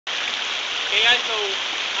Okay guys, so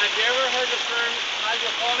have you ever heard the term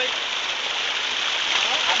hydrophobic?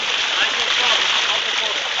 Hydrophobic.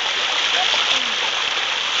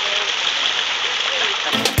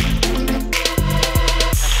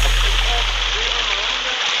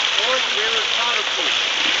 Or river Taro fruit.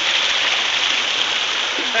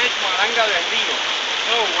 It's maranga del río.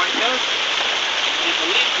 So what it does is the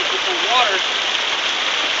leaf, you put some water,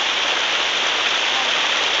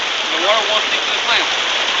 the water won't stick to the plant.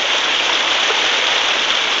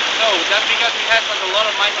 So that's because it has like a lot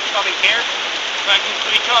of microscopic hairs tracking to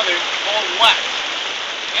each other called wax.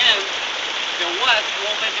 And the wax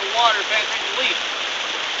won't let the water penetrate the leaf.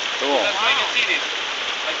 Cool. So that's why you can see this,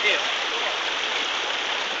 like this.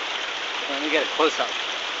 Let me get a close up.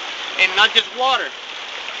 And not just water.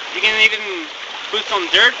 You can even put some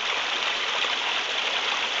dirt.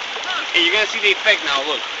 And you're gonna see the effect now,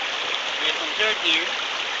 look. There's some dirt here.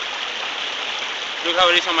 Look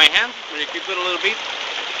how it is on my hand, but if you put a little bit.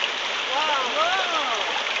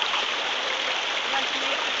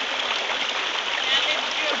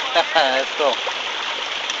 That's cool.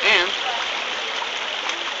 And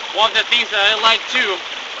one of the things that I like too,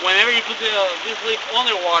 whenever you put this leaf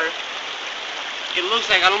underwater, it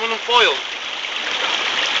looks like aluminum foil.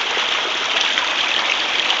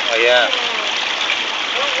 Oh yeah.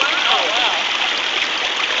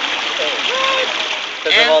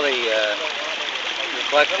 Because of all the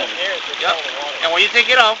reflection. Yep. And when you take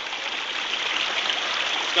it off,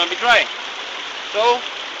 it's gonna be dry. So,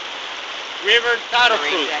 river Taro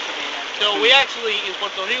fruit. So we actually, in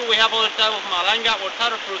Puerto Rico, we have other type of malanga or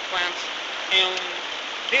Taro fruit plants, and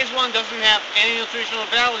this one doesn't have any nutritional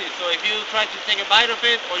value. So if you try to take a bite of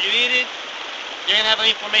it or you eat it, you're gonna have an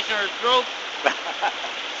inflammation of your throat.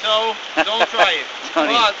 So don't try it.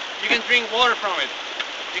 But you can drink water from it.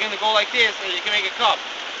 You're gonna go like this, and you can make a cup.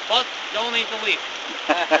 But don't eat the leaf.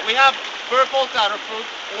 We have purple Taro fruit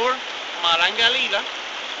or malanga lila,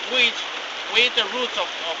 which we eat the roots of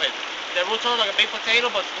it. The roots are like a big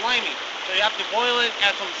potato but slimy. So you have to boil it,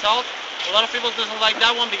 add some salt. A lot of people doesn't like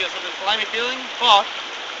that one because of the slimy feeling, but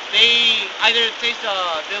they either they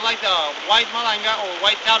like the white malanga or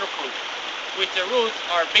white Taro fruit, which the roots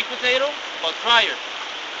are big potato but drier.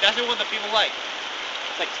 That's what the people like.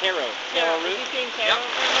 It's like taro. Taro root? Yep.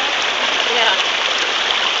 Yeah.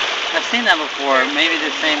 I've seen that before. Maybe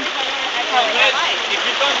the same. If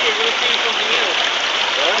you come here, you'll see something else.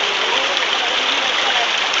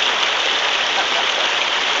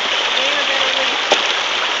 Need a better leaf.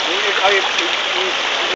 Oh, you